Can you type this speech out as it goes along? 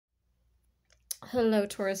Hello,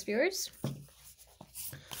 Taurus viewers.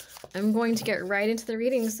 I'm going to get right into the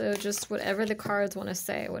reading, so just whatever the cards want to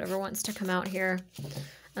say, whatever wants to come out here.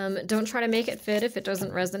 Don't try to make it fit if it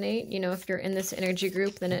doesn't resonate. You know, if you're in this energy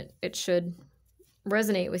group, then it should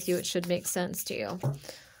resonate with you. It should make sense to you.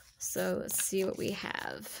 So let's see what we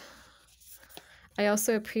have. I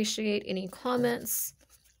also appreciate any comments,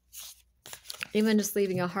 even just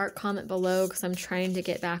leaving a heart comment below, because I'm trying to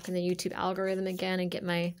get back in the YouTube algorithm again and get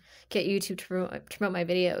YouTube to promote my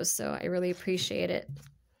videos. So I really appreciate it.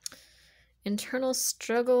 Internal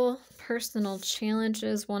struggle, personal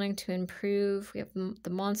challenges, wanting to improve. We have the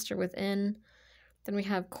monster within. Then we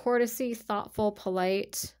have courtesy, thoughtful,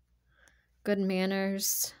 polite, good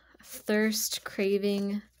manners, thirst,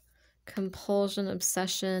 craving, compulsion,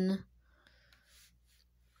 obsession,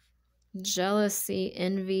 jealousy,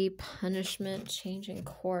 envy, punishment, changing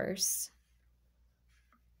course.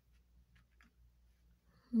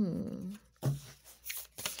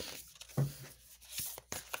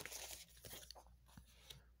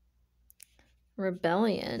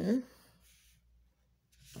 Rebellion,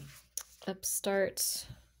 upstart,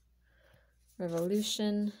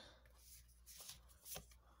 revolution.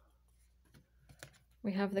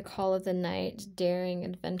 We have the call of the night, daring,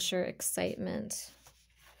 adventure, excitement.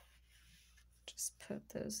 Just put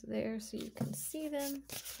those there so you can see them.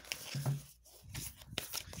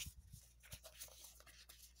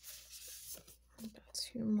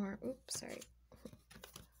 Two more. Oops, sorry.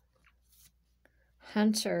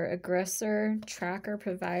 Hunter, aggressor, tracker,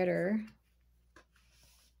 provider.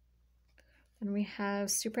 And we have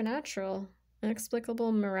supernatural,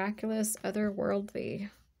 inexplicable, miraculous, otherworldly.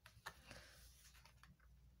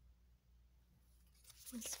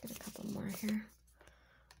 Let's get a couple more here.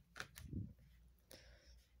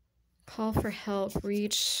 Call for help,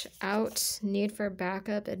 reach out, need for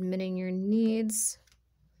backup, admitting your needs.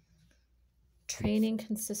 Training,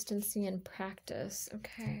 consistency, and practice.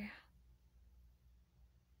 Okay.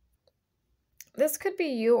 This could be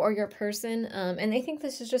you or your person, and I think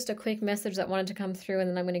this is just a quick message that wanted to come through, and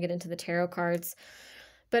then I'm going to get into the tarot cards.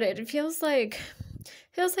 But it feels like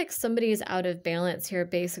somebody is out of balance here,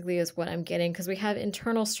 basically, is what I'm getting, because we have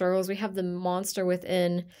internal struggles. We have the monster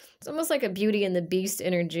within. It's almost like a Beauty and the Beast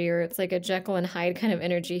energy, or it's like a Jekyll and Hyde kind of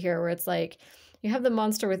energy here, where it's like you have the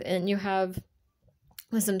monster within, you have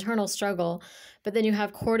this internal struggle, but then you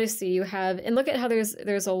have courtesy, you have, and look at how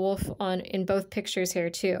there's a wolf in both pictures here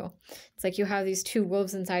too. It's like you have these two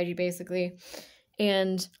wolves inside you, basically.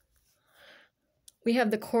 And we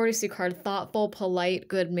have the courtesy card, thoughtful, polite,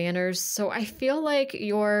 good manners. So I feel like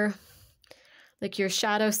your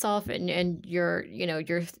shadow self and your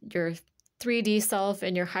 3D self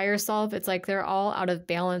and your higher self, it's like they're all out of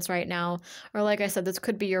balance right now. Or like I said, this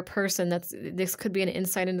could be your person. This could be an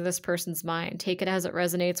insight into this person's mind. Take it as it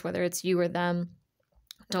resonates, whether it's you or them.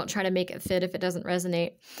 Don't try to make it fit if it doesn't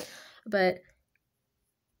resonate. But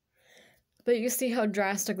you see how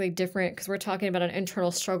drastically different, because we're talking about an internal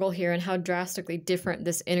struggle here, and how drastically different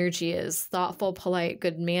this energy is. Thoughtful, polite,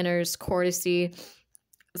 good manners, courtesy.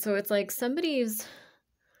 So it's like somebody's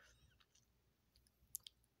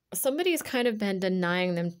kind of been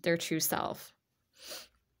denying them their true self.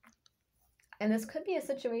 And this could be a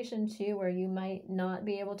situation too where you might not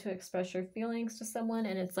be able to express your feelings to someone,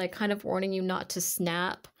 and it's like kind of warning you not to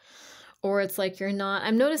snap. Or it's like you're not,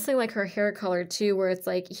 I'm noticing like her hair color too, where it's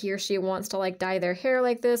like he or she wants to like dye their hair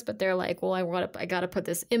like this, but they're like, well, I gotta put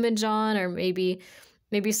this image on. Or maybe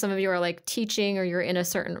some of you are like teaching, or you're in a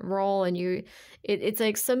certain role, and it's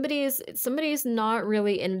like somebody's not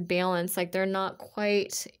really in balance. Like they're not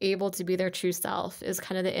quite able to be their true self, is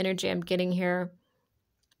kind of the energy I'm getting here.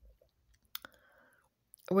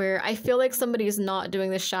 Where I feel like somebody's not doing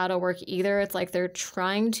the shadow work either. It's like they're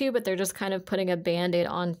trying to, but they're just kind of putting a band-aid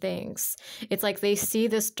on things. It's like they see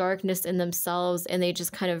this darkness in themselves and they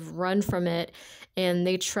just kind of run from it. And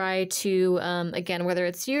they try to, again, whether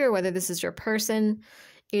it's you or whether this is your person,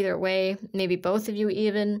 either way, maybe both of you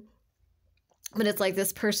even. But it's like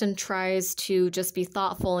this person tries to just be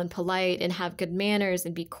thoughtful and polite and have good manners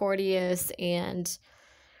and be courteous, and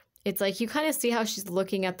it's like you kind of see how she's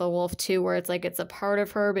looking at the wolf too, where it's like it's a part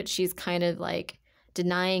of her, but she's kind of like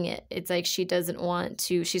denying it. It's like she doesn't want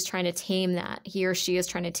to, she's trying to tame that. He or she is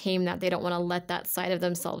trying to tame that. They don't want to let that side of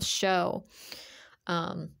themselves show.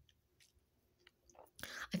 I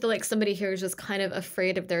feel like somebody here is just kind of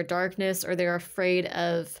afraid of their darkness, or they're afraid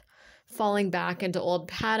of falling back into old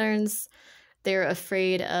patterns. They're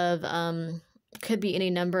afraid of, could be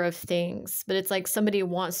any number of things, but it's like somebody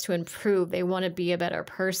wants to improve. They want to be a better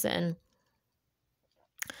person.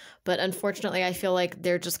 But unfortunately, I feel like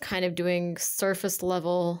they're just kind of doing surface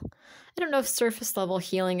level. I don't know if surface level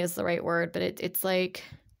healing is the right word, but it's like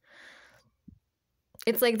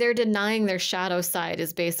they're denying their shadow side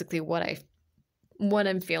is basically what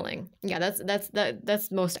I'm feeling. Yeah,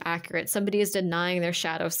 that's most accurate. Somebody is denying their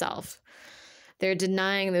shadow self. They're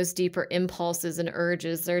denying those deeper impulses and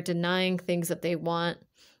urges. They're denying things that they want.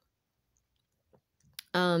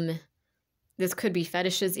 This could be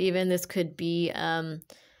fetishes even. This could be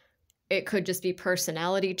it could just be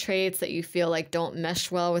personality traits that you feel like don't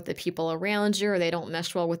mesh well with the people around you, or they don't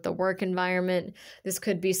mesh well with the work environment. This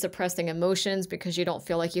could be suppressing emotions because you don't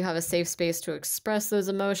feel like you have a safe space to express those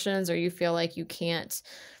emotions, or you feel like you can't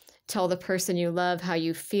tell the person you love how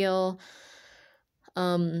you feel.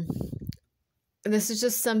 This is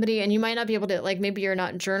just somebody, and you might not be able to, like, maybe you're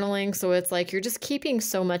not journaling, so it's like you're just keeping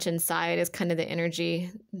so much inside is kind of the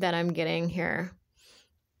energy that I'm getting here.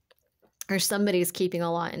 Or somebody's keeping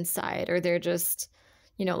a lot inside, or they're just,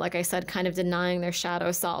 you know, like I said, kind of denying their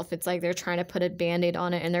shadow self. It's like they're trying to put a Band-Aid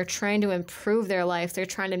on it, and they're trying to improve their life. They're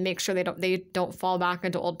trying to make sure they don't fall back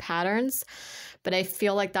into old patterns. But I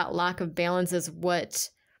feel like that lack of balance is what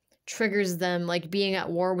triggers them, like being at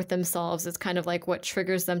war with themselves is kind of like what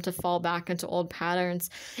triggers them to fall back into old patterns.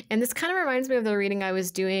 And this kind of reminds me of the reading I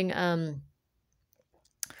was doing a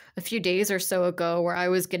few days or so ago, where I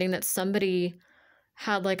was getting that somebody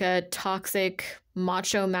had like a toxic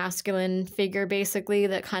macho masculine figure basically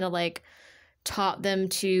that kind of like taught them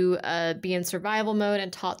to be in survival mode,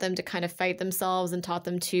 and taught them to kind of fight themselves, and taught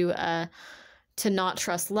them to not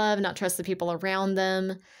trust love, not trust the people around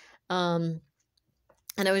them.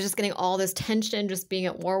 And I was just getting all this tension, just being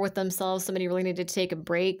at war with themselves. Somebody really needed to take a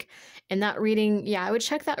break. And that reading, yeah, I would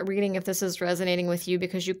check that reading if this is resonating with you,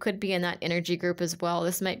 because you could be in that energy group as well.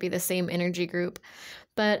 This might be the same energy group.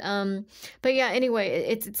 But yeah, anyway,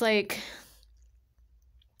 it's like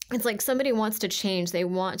somebody wants to change. They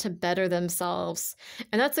want to better themselves.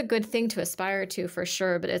 And that's a good thing to aspire to for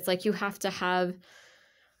sure. But it's like you have to have,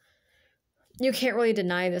 you can't really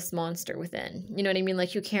deny this monster within. You know what I mean?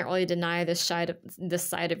 Like you can't really deny this side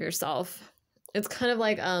of yourself. It's kind of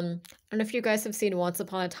like, I don't know if you guys have seen Once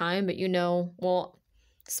Upon a Time, but you know, well,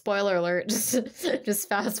 spoiler alert, just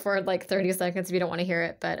fast forward like 30 seconds if you don't want to hear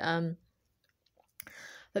it.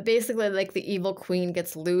 But basically, like, the evil queen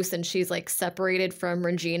gets loose and she's like separated from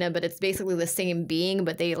Regina, but it's basically the same being,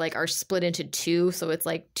 but they like are split into two. So it's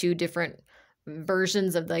like two different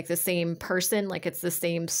versions of like the same person. Like it's the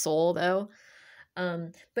same soul though.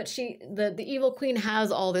 But the evil queen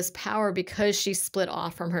has all this power because she's split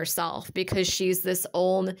off from herself, because she's this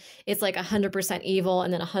own, it's like 100% evil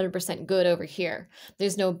and then 100% good over here.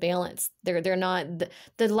 There's no balance. They're not,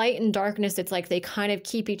 the light and darkness, it's like they kind of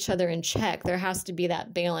keep each other in check. There has to be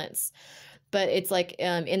that balance. But it's like,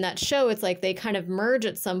 in that show, it's like they kind of merge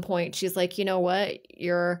at some point. She's like, you know what,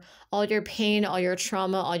 all your pain, all your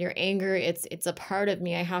trauma, all your anger, it's a part of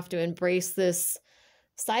me. I have to embrace this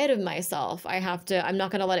side of myself. I'm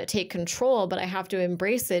not going to let it take control, but I have to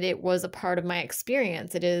embrace it. It was a part of my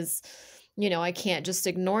experience. It is, you know, I can't just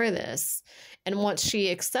ignore this. And once she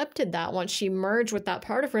accepted that, once she merged with that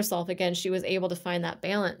part of herself again, she was able to find that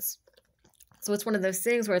balance. So it's one of those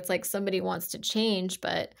things where it's like somebody wants to change,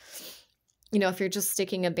 but, you know, if you're just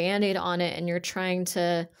sticking a Band-Aid on it and you're trying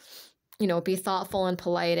to, you know, be thoughtful and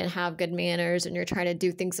polite and have good manners, and you're trying to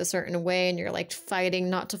do things a certain way, and you're like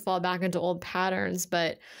fighting not to fall back into old patterns,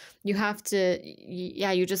 but you have to,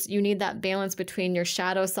 yeah, you need that balance between your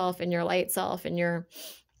shadow self and your light self, and your,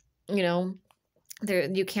 you know,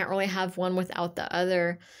 you can't really have one without the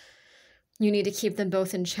other. You need to keep them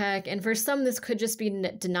both in check. And for some, this could just be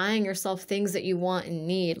denying yourself things that you want and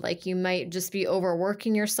need. Like you might just be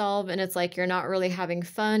overworking yourself, and it's like you're not really having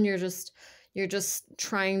fun. You're just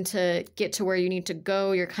trying to get to where you need to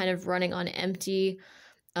go. You're kind of running on empty.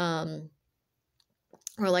 Or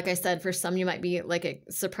like I said, for some, you might be like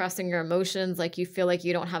suppressing your emotions. Like you feel like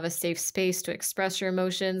you don't have a safe space to express your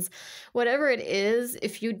emotions. Whatever it is,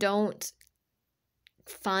 if you don't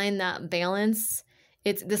find that balance,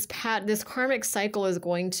 it's this karmic cycle is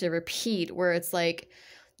going to repeat, where it's like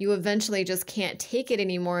you eventually just can't take it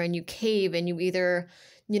anymore, and you cave, and you either,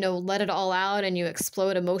 you know, let it all out and you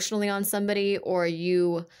explode emotionally on somebody, or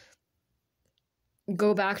you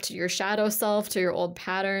go back to your shadow self, to your old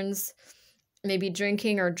patterns, maybe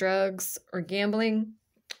drinking or drugs or gambling,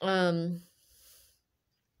 or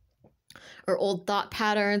old thought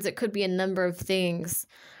patterns. It could be a number of things.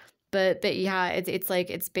 But yeah, it's like,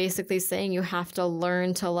 it's basically saying you have to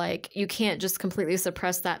learn to, like, you can't just completely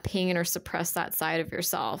suppress that pain or suppress that side of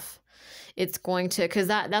yourself. it's going to, because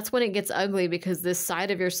that's when it gets ugly, because this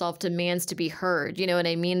side of yourself demands to be heard. You know what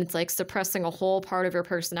I mean? It's like suppressing a whole part of your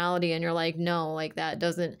personality, and you're like, no, like that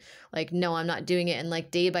doesn't, like, no, I'm not doing it. And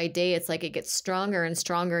like day by day, it's like it gets stronger and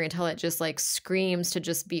stronger until it just like screams to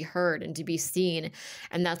just be heard and to be seen.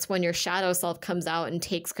 And that's when your shadow self comes out and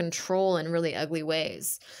takes control in really ugly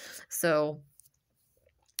ways. So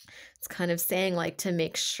it's kind of saying like to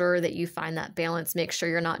make sure that you find that balance, make sure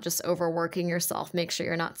you're not just overworking yourself, make sure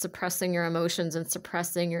you're not suppressing your emotions and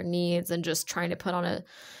suppressing your needs and just trying to put on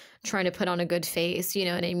a good face. You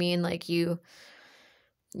know what I mean? Like you've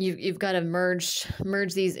got to merge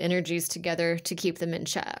these energies together to keep them in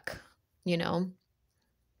check, you know?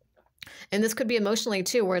 And this could be emotionally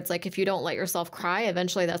too, where it's like, if you don't let yourself cry,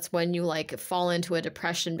 eventually that's when you like fall into a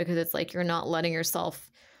depression, because it's like, you're not letting yourself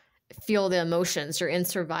feel the emotions. You're in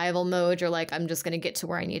survival mode. You're like, I'm just going to get to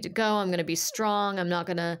where I need to go. I'm going to be strong. I'm not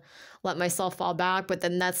going to let myself fall back. But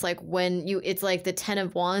then that's like when it's like the 10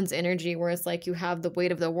 of Wands energy, where it's like you have the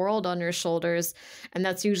weight of the world on your shoulders. And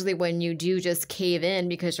that's usually when you do just cave in,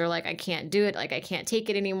 because you're like, I can't do it. Like, I can't take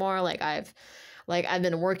it anymore. Like I've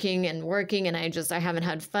been working and I haven't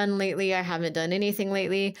had fun lately. I haven't done anything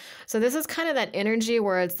lately. So this is kind of that energy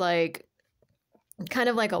where it's like, kind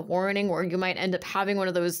of like a warning, where you might end up having one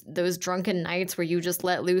of those drunken nights where you just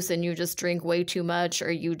let loose and you just drink way too much,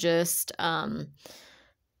 or you just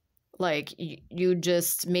like you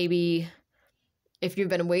just, maybe if you've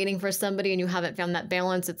been waiting for somebody and you haven't found that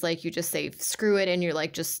balance, it's like you just say screw it and you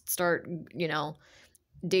like just start, you know,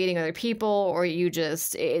 dating other people, or you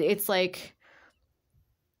just it's like,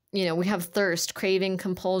 you know, we have thirst, craving,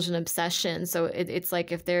 compulsion, obsession. So it's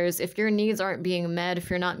like, if your needs aren't being met, if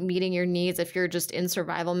you're not meeting your needs, if you're just in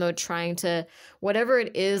survival mode, trying to, whatever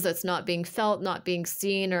it is that's not being felt, not being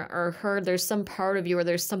seen or heard, there's some part of you, or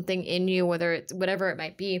there's something in you, whether it's whatever it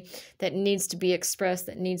might be, that needs to be expressed,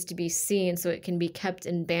 that needs to be seen, so it can be kept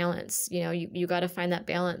in balance. You know, you got to find that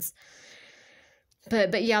balance.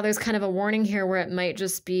 But yeah, there's kind of a warning here where it might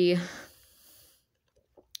just be,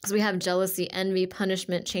 because we have jealousy, envy,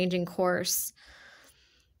 punishment, changing course.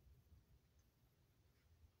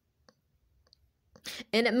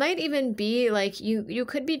 And it might even be like you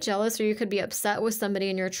could be jealous, or you could be upset with somebody,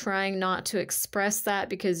 and you're trying not to express that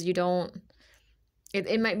because you don't.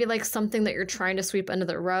 It might be like something that you're trying to sweep under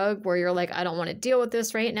the rug, where you're like, I don't want to deal with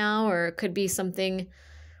this right now. Or it could be something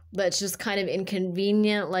that's just kind of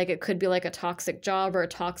inconvenient. Like it could be like a toxic job or a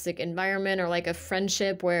toxic environment, or like a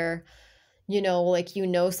friendship where, you know, like, you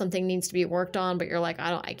know, something needs to be worked on, but you're like,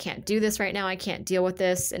 I can't do this right now. I can't deal with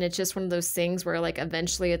this. And it's just one of those things where like,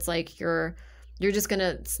 eventually it's like, you're just going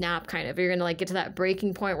to snap kind of, you're going to like get to that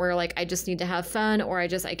breaking point where like, I just need to have fun, or I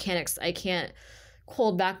can't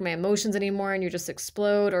hold back my emotions anymore. And you just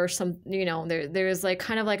explode, or some, you know, there's like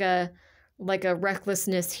kind of like a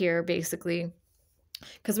recklessness here, basically.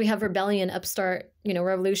 Because we have rebellion, upstart, you know,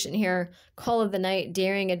 revolution here, call of the night,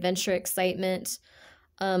 daring, adventure, excitement,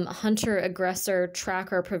 hunter, aggressor,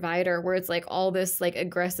 tracker, provider, where it's like all this like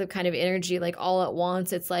aggressive kind of energy, like all at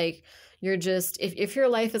once. It's like you're just, if your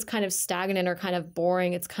life is kind of stagnant or kind of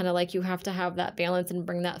boring, it's kind of like you have to have that balance and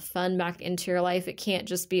bring that fun back into your life. It can't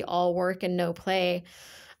just be all work and no play.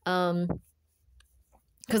 Because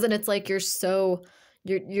then it's like you're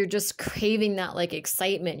just craving that like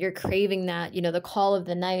excitement. You're craving that, you know, the call of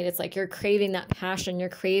the night. It's like you're craving that passion. You're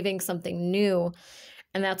craving something new.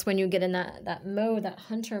 And that's when you get in that mode, that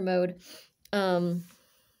hunter mode.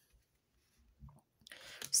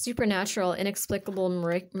 Supernatural, inexplicable,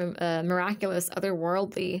 miraculous,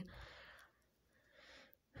 otherworldly.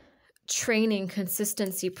 Training,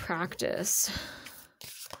 consistency, practice.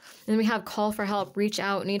 And we have call for help, reach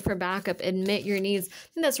out, need for backup, admit your needs. I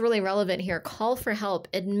think that's really relevant here. Call for help,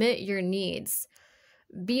 admit your needs.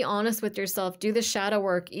 Be honest with yourself, do the shadow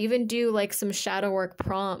work, even do like some shadow work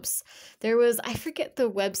prompts. There was, I forget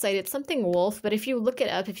the website, it's something Wolf, but if you look it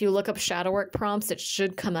up, if you look up shadow work prompts, it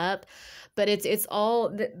should come up. But it's all,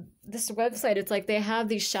 this website, it's like they have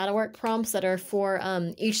these shadow work prompts that are for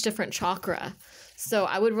each different chakra. So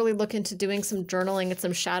I would really look into doing some journaling and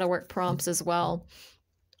some shadow work prompts as well.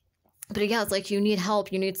 But yeah, it's like you need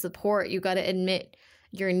help, you need support, you got to admit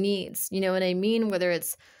your needs. You know what I mean? Whether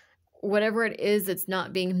it's whatever it is that's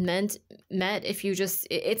not being met, if you just,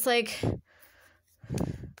 it's like,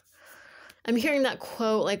 I'm hearing that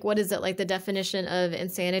quote, like, what is it? Like the definition of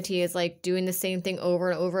insanity is like doing the same thing over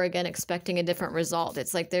and over again, expecting a different result.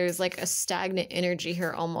 It's like, there's like a stagnant energy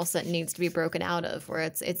here almost that needs to be broken out of, where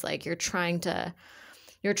it's like you're trying to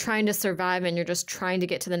survive and you're just trying to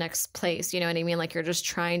get to the next place. You know what I mean? Like you're just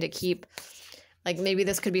trying to keep Like maybe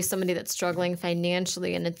this could be somebody that's struggling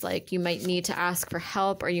financially, and it's like you might need to ask for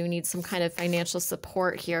help, or you need some kind of financial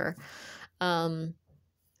support here.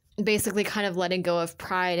 Basically kind of letting go of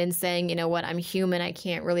pride and saying, you know what, I'm human. I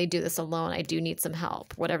can't really do this alone. I do need some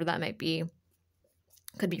help, whatever that might be.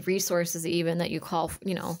 Could be resources even that you call,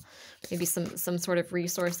 you know, maybe some sort of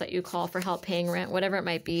resource that you call for help paying rent, whatever it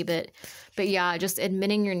might be. But yeah, just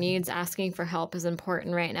admitting your needs, asking for help is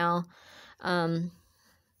important right now. And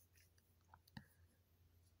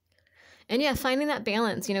yeah, finding that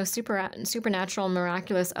balance, you know, supernatural,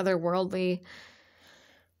 miraculous, otherworldly,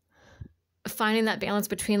 finding that balance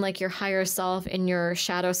between like your higher self and your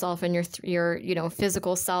shadow self and your you know,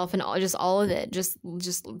 physical self, and all of it, just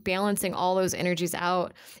balancing all those energies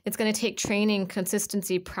out. It's going to take training,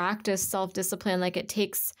 consistency, practice, self-discipline. Like it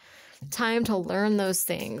takes time to learn those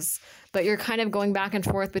things, but you're kind of going back and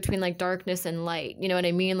forth between like darkness and light. You know what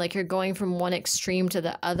I mean? Like you're going from one extreme to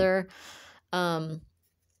the other.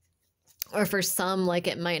 Or for some, like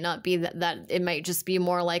it might not be that it might just be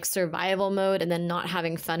more like survival mode and then not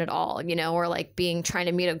having fun at all, you know, or like trying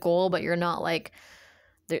to meet a goal, but you're not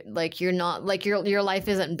you're not like your life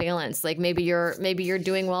isn't balanced. Like maybe you're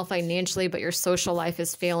doing well financially, but your social life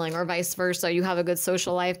is failing, or vice versa. You have a good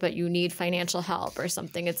social life, but you need financial help or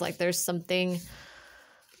something. It's like there's something,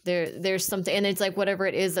 and it's like whatever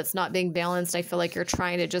it is that's not being balanced, I feel like you're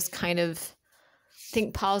trying to just kind of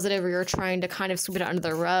think positive, or you're trying to kind of sweep it under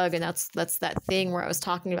the rug. And that's that thing where I was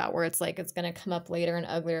talking about, where it's like it's going to come up later in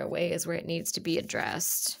uglier ways, where it needs to be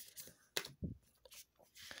addressed.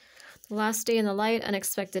 The last day in the light,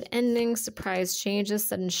 unexpected endings, surprise changes,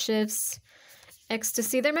 sudden shifts,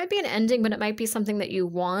 ecstasy. There might be an ending, but it might be something that you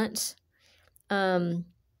want. Because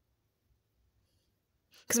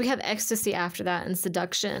we have ecstasy after that, and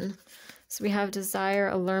seduction. So we have desire,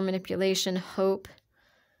 allure, manipulation, hope,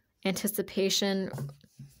 anticipation,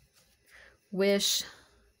 wish.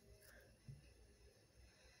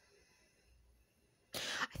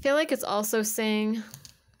 I feel like it's also saying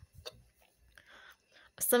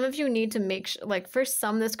some of you need to make sure, like for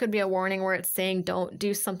some, this could be a warning where it's saying don't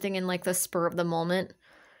do something in like the spur of the moment.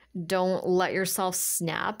 Don't let yourself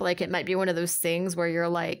snap. Like it might be one of those things where you're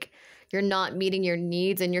like, you're not meeting your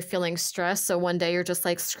needs and you're feeling stressed. So one day you're just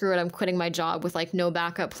like, screw it, I'm quitting my job with like no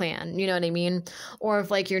backup plan. You know what I mean? Or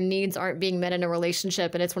if like your needs aren't being met in a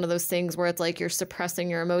relationship, and it's one of those things where it's like you're suppressing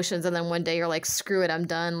your emotions, and then one day you're like, screw it, I'm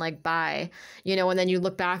done, like bye. You know, and then you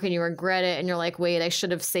look back and you regret it, and you're like, wait, I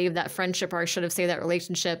should have saved that friendship, or I should have saved that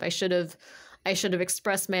relationship. I should have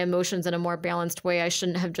expressed my emotions in a more balanced way. I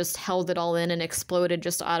shouldn't have just held it all in and exploded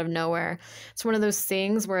just out of nowhere. It's one of those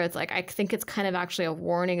things where it's like, I think it's kind of actually a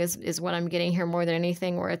warning is what I'm getting here more than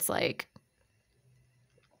anything, where it's like,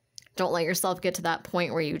 don't let yourself get to that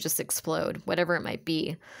point where you just explode, whatever it might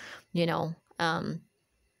be, you know.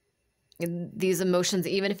 These emotions,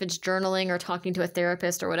 even if it's journaling or talking to a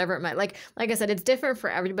therapist or whatever it might, like I said, it's different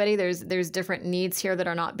for everybody. There's different needs here that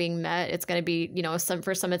are not being met. It's going to be, you know,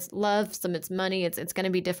 for some it's love, some it's money. It's going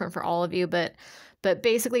to be different for all of you, but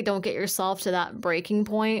basically don't get yourself to that breaking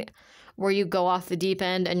point where you go off the deep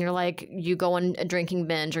end and you're like, you go on a drinking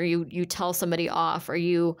binge, or you tell somebody off, or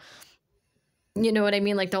you know what I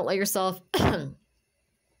mean? Like don't let yourself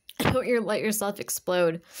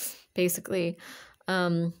explode, basically.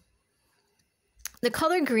 The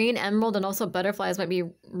color green, emerald, and also butterflies might be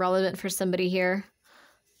relevant for somebody here.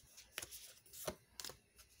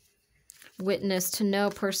 Witness, to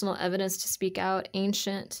know, personal evidence, to speak out,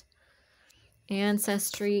 ancient,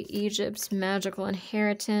 ancestry, Egypt, magical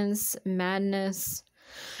inheritance, madness.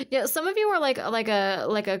 Yeah, some of you are like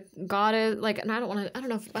a goddess, like, and I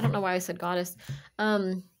don't know why I said goddess.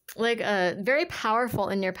 Like very powerful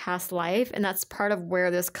in your past life, and that's part of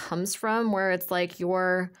where this comes from, where it's like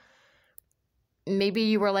maybe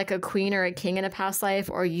you were like a queen or a king in a past life,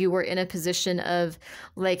 or you were in a position of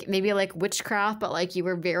like maybe like witchcraft, but like you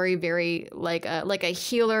were very, very like a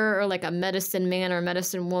healer, or like a medicine man or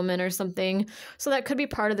medicine woman or something. So that could be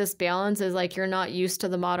part of this balance, is like you're not used to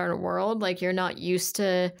the modern world, like you're not used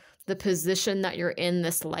to the position that you're in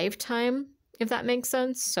this lifetime, if that makes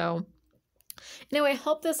sense. So anyway, I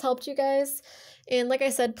hope this helped you guys. And like I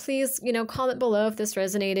said, please, you know, comment below if this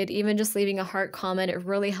resonated. Even just leaving a heart comment, it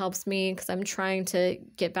really helps me, because I'm trying to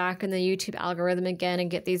get back in the YouTube algorithm again and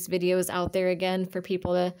get these videos out there again for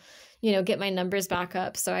people to, you know, get my numbers back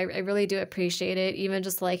up. So I really do appreciate it. Even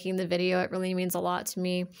just liking the video, it really means a lot to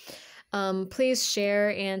me. Please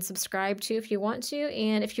share and subscribe too if you want to.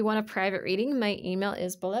 And if you want a private reading, my email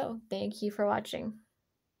is below. Thank you for watching.